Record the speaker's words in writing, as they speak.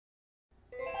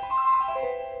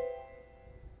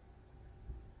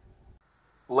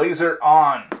Laser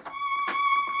on.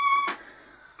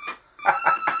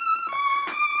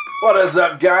 What is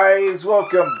up, guys?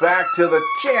 Welcome back to the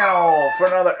channel for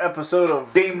another episode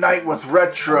of Game Night with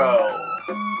Retro.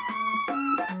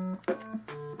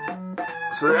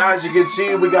 So as you can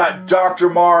see, we got Dr.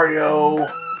 Mario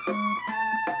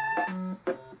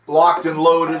locked and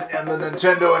loaded in the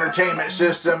Nintendo Entertainment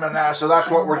System, and so that's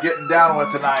what we're getting down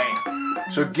with tonight.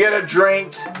 So get a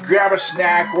drink, grab a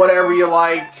snack, whatever you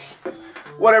like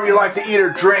to eat or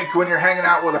drink when you're hanging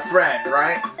out with a friend,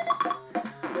 right?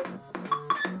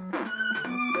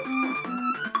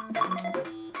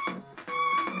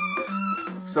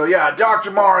 So yeah, Dr.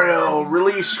 Mario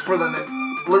released in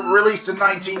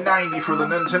 1990 for the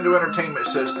Nintendo Entertainment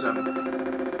System.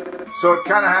 So it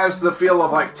kind of has the feel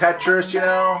of like Tetris, you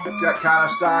know, that kind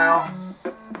of style.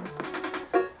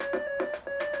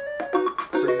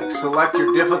 So you can select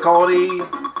your difficulty.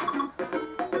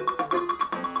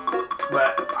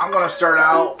 But I'm going to start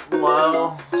out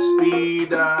low,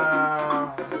 speed,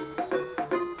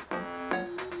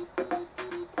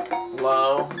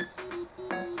 low.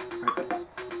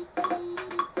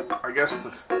 I guess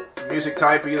the music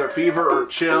type either fever or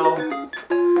chill.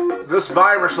 This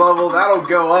virus level, that'll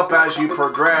go up as you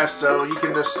progress, so you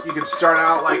can start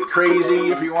out like crazy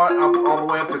if you want, all the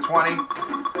way up to 20.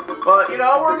 But you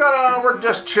know, we're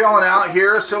just chilling out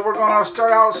here, so we're gonna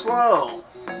start out slow.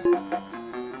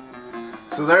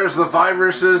 So there's the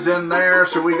viruses in there,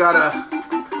 so we gotta.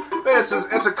 It's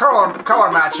a color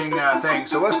matching thing.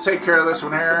 So let's take care of this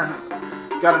one here.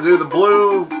 Got to do the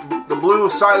blue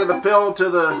side of the pill to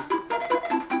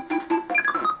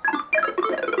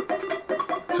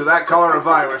that color of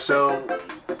virus. So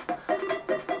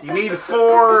you need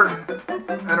 4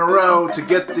 in a row to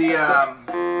get the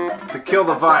to kill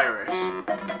the virus.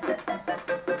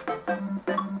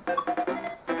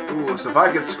 Ooh, so if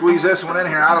I could squeeze this one in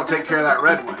here, I'll take care of that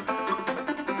red one.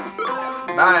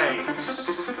 Nice.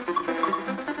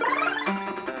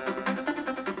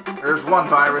 There's one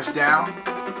virus down.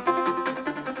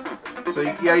 So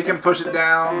yeah, you can push it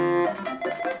down.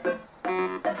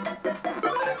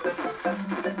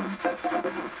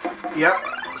 Yep.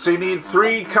 So you need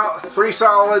three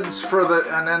solids for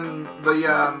and then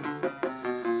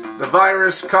the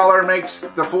virus color makes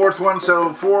the 4th one.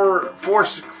 So four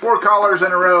colors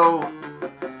in a row.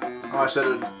 Oh, I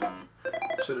should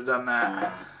have done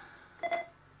that.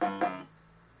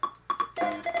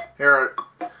 Here,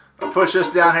 I'll push this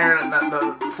down here, and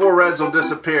the 4 reds will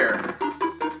disappear.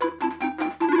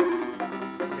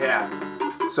 Yeah.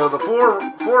 So the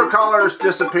four colors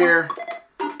disappear.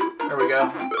 There we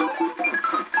go.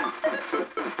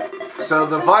 So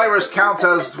the virus counts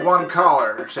as 1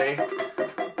 color, see?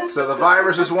 So the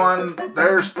virus is 1,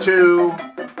 there's 2.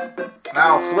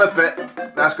 Now flip it,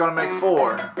 that's going to make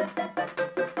 4.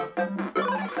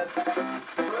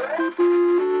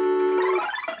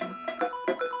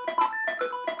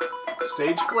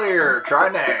 Stage clear, try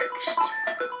next.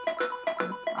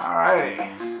 Alrighty.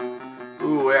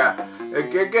 Ooh, yeah.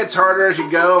 It gets harder as you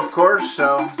go, of course,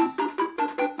 so.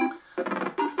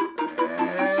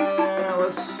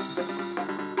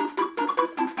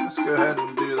 Let's go ahead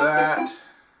and do that.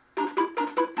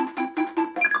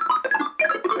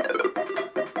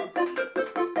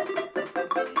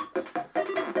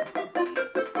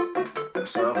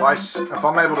 So if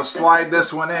I'm able to slide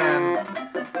this one in,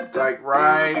 it's like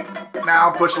right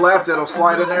now, push left, it'll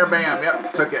slide in there, bam,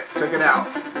 yep, took it out.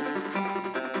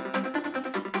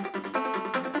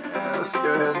 Yeah, let's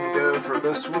go ahead and go for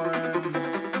this one.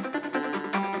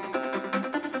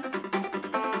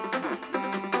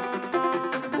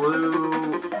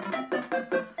 Blue.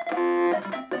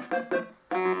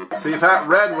 See, if that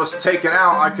red was taken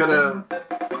out, I could have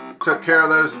took care of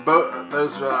those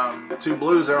 2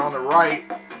 blues there on the right,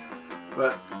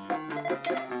 but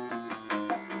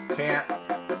can't.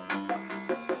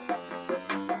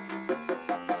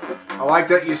 I like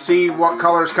that you see what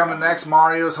color is coming next.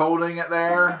 Mario's holding it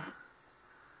there.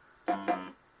 Yeah,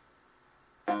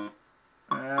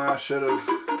 I should have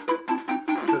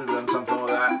done something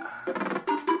with that.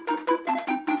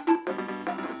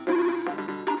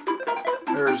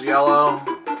 There's yellow.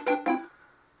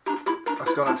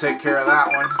 That's going to take care of that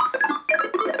one.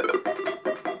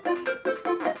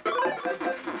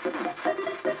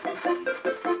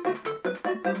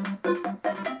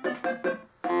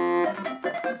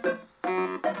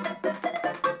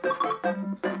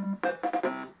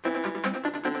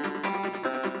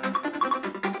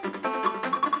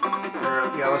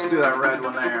 Yeah, let's do that red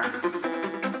one there.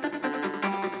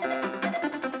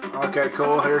 Okay,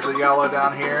 cool. Here's the yellow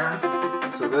down here.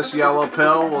 So this yellow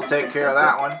pill will take care of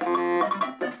that one.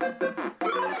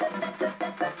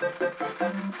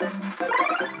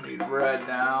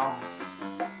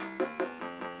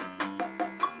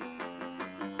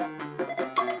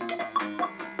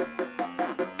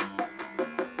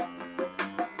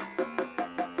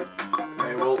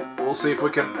 we'll see if we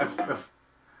can,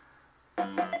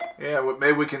 yeah,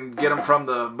 maybe we can get them from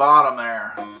the bottom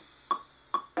there.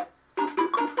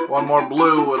 One more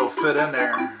blue, it'll fit in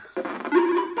there.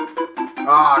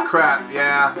 Ah, crap,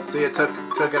 yeah, see, it took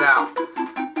it out.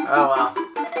 Oh, well.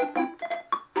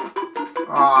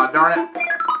 Aw, darn it.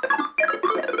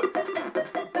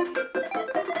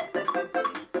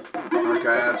 Okay,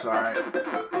 that's alright.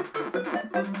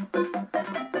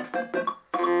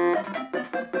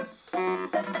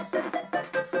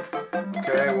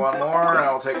 Okay, one more, and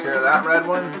I'll take care of that red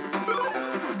one.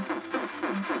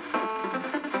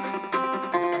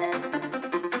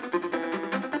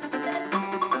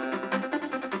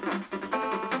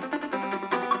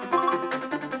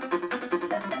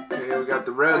 Okay, we got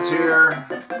the reds here.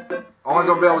 Only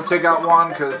gonna be able to take out one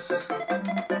because...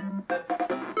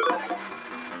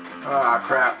 Ah,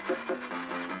 crap.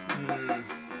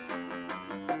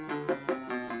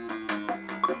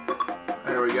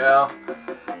 There we go.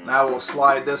 Now we'll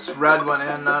slide this red one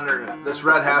in under, this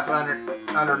red half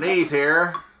underneath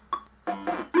here.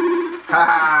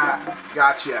 Ha!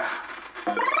 Gotcha.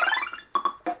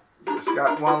 Just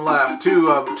got one left.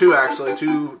 Two actually.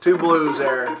 Two blues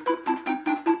there.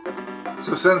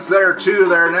 So since there are two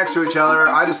there next to each other,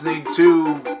 I just need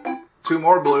two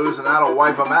more blues and that'll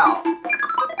wipe them out.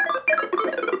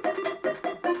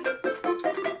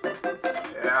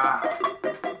 Yeah.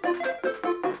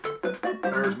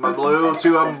 There's my blue.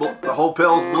 Two of them, the whole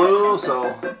pill's blue,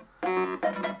 so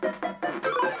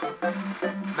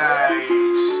nice.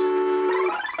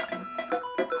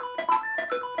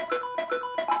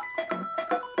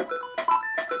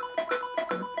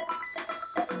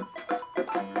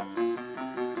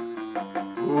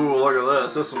 Ooh, look at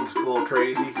this. This one's a little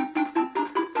crazy.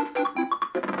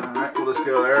 Alright, we'll just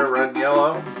go there, red and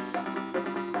yellow.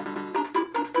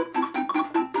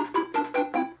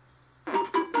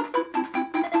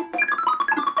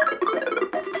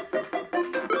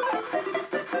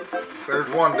 There's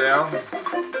one down.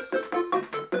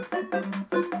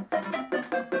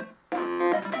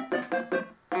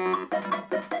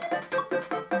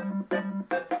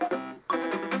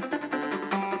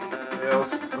 Yeah,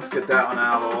 let's get that one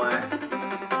out of the way.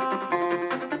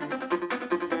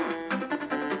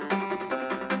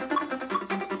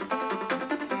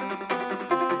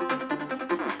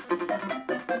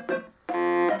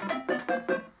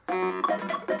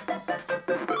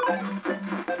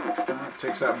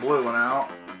 Takes that blue one out.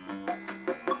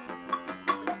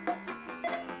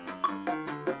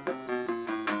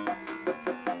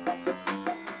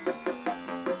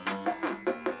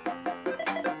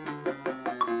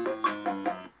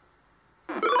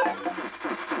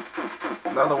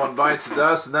 Another one bites the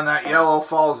dust, and then that yellow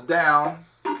falls down.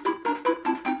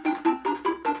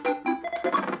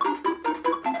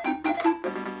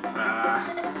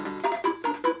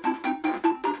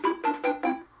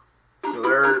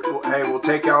 Hey, we'll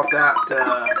take out that,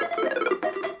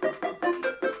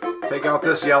 take out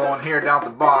this yellow one here down at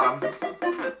the bottom.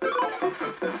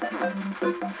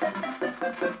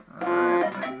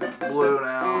 Alright, blue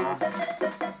now.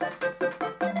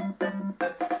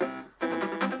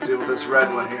 Deal with this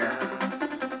red one here.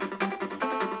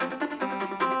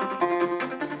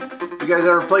 You guys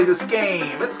ever played this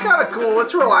game? It's kind of cool.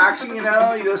 It's relaxing, you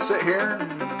know. You just sit here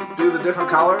and do the different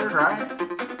colors, right?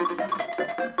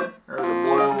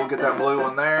 Get that blue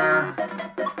one there.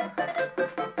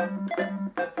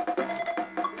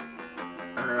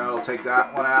 I'll take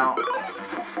that one out.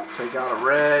 Take out a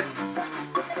red.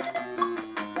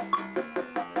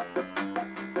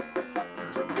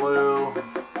 There's a blue.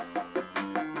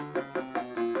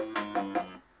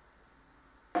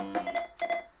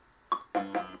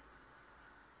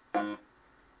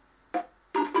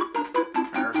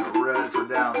 There's a red for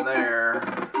down there.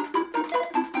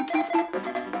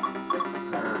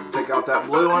 Take out that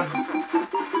blue one.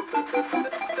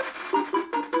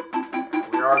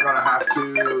 We are going to have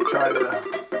to try to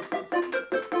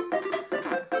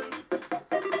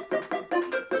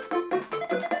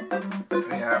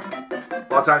yeah.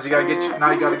 A lot of times you got to get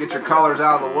now you got to get your colors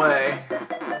out of the way.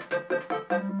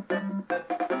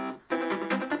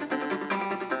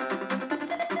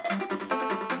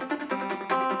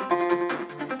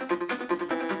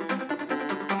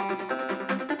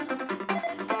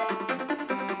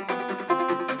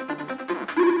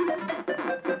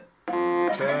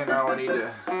 Okay, now we need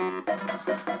to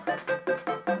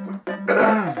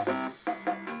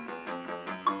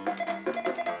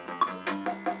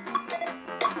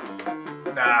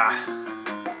nah.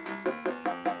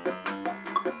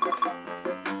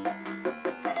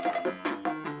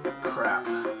 Crap.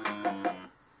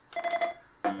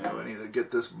 Yeah, we need to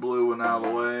get this blue one out of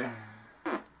the way.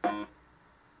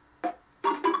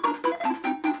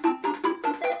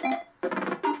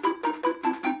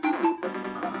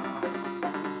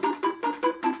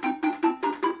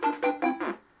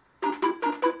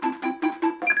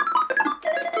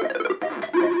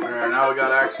 now we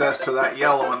got access to that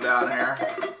yellow one down here.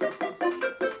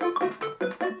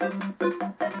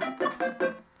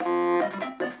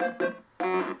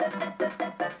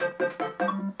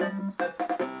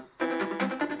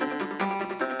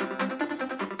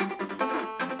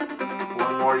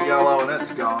 One more yellow and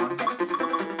it's gone.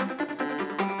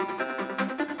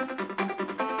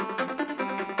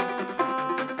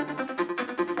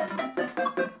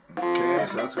 Okay,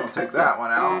 so that's going to take that one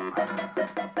out.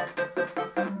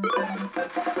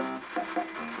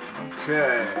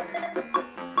 Okay,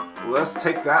 let's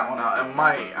take that one out. It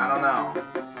might, I don't know.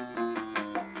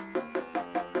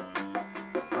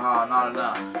 Oh, not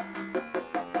enough.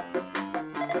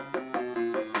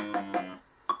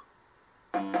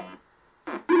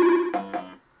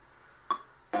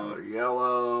 Another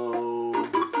yellow.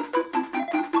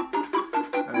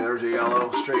 And there's a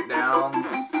yellow straight down.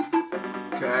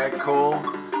 Okay, cool.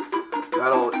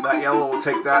 That yellow will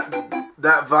take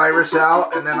that virus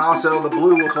out, and then also the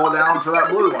blue will fall down for that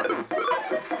blue one.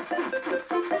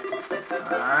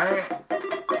 Alright.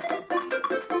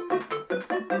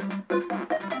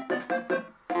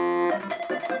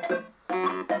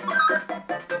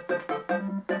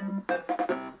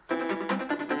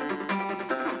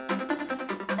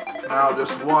 Now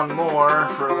just one more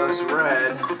for this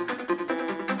red.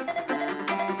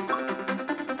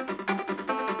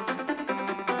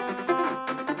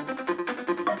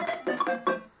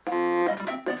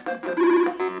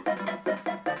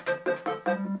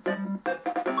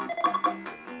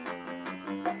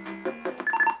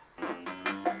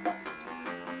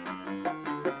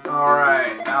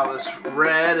 Alright, now this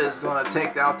red is going to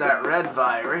take out that red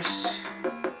virus.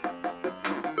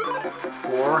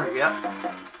 4, yep.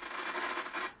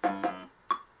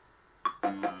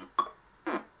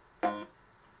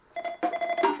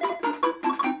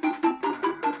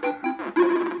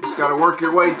 Just got to work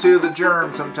your way to the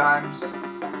germ sometimes.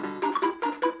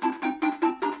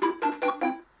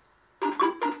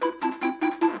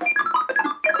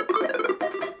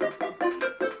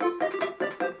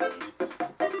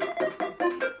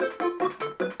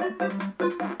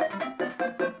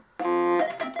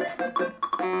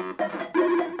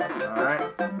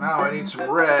 Now I need some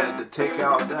red to take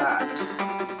out that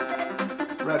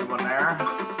red one there.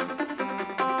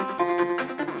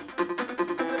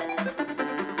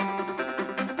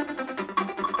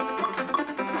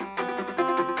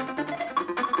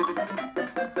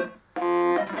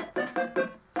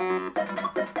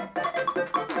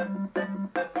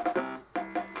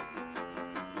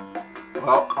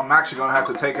 Well, I'm actually going to have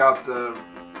to take out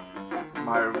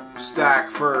my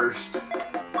stack first.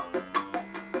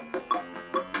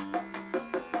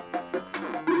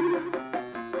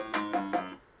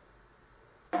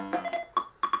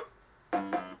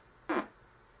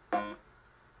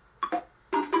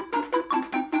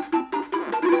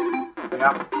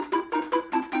 Yep.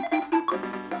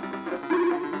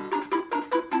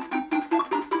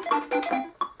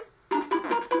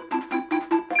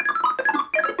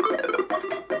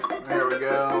 There we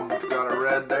go. Got a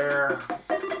red there.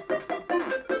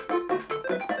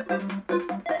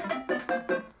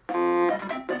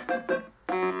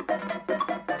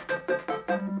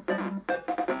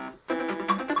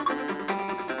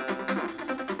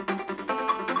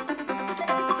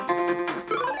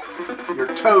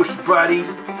 You're toast, buddy.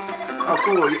 Oh,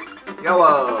 cool.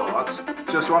 Yellow. That's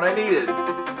just what I needed.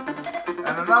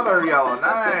 And another yellow.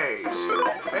 Nice.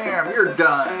 Bam, you're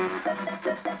done.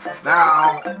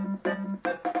 Now,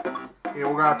 we're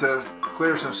going to have to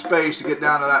clear some space to get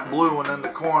down to that blue one in the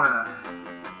corner.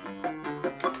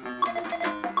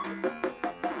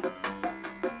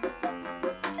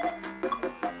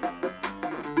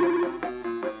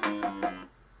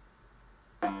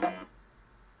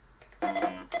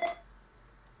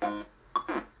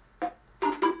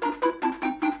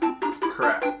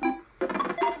 Crap.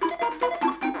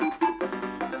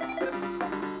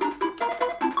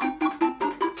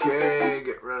 Okay,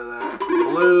 get rid of that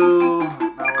blue.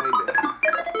 Now we need to...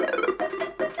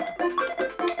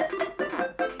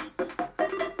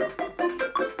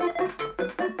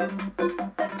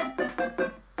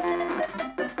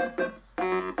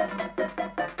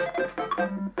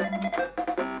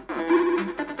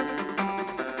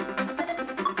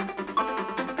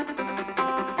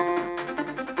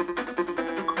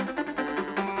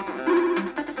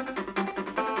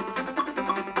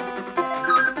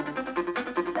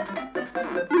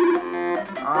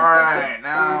 Alright,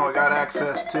 now we got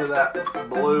access to that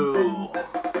blue.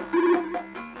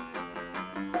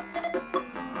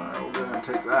 Alright, we're going to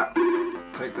take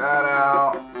that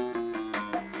out.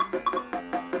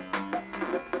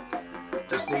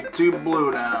 Just need 2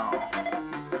 blue now.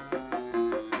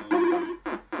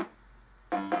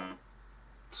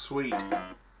 Sweet. And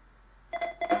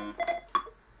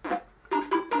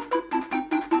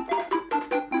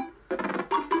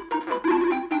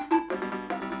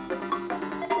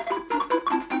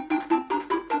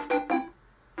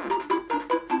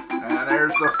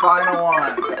there's the final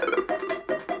one.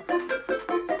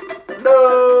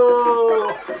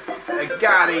 No! I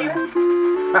got him.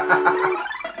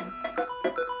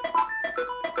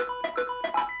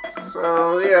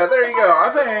 So, yeah, there you go. I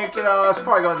think, that's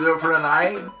probably going to do it for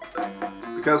tonight.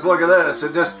 Because look at this.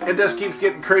 It just keeps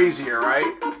getting crazier, right?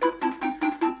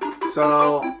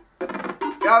 So,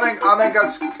 yeah, I think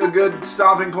that's a good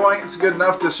stopping point. It's good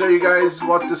enough to show you guys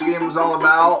what this game is all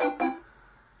about.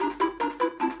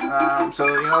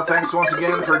 So, thanks once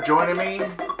again for joining me.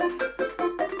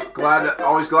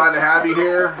 Always glad to have you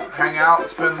here. Hang out,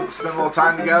 spend a little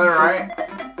time together, right?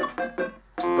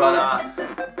 But,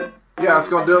 yeah, that's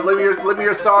going to do it. Leave me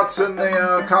your thoughts in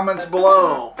the comments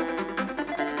below.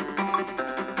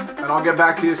 And I'll get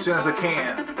back to you as soon as I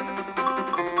can.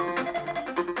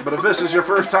 But if this is your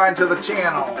first time to the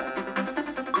channel,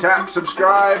 tap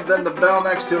subscribe, then the bell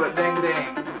next to it, ding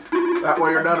ding. That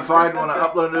way you're notified when I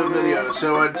upload new videos.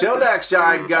 So until next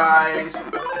time, guys,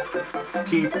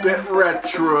 keep it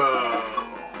retro.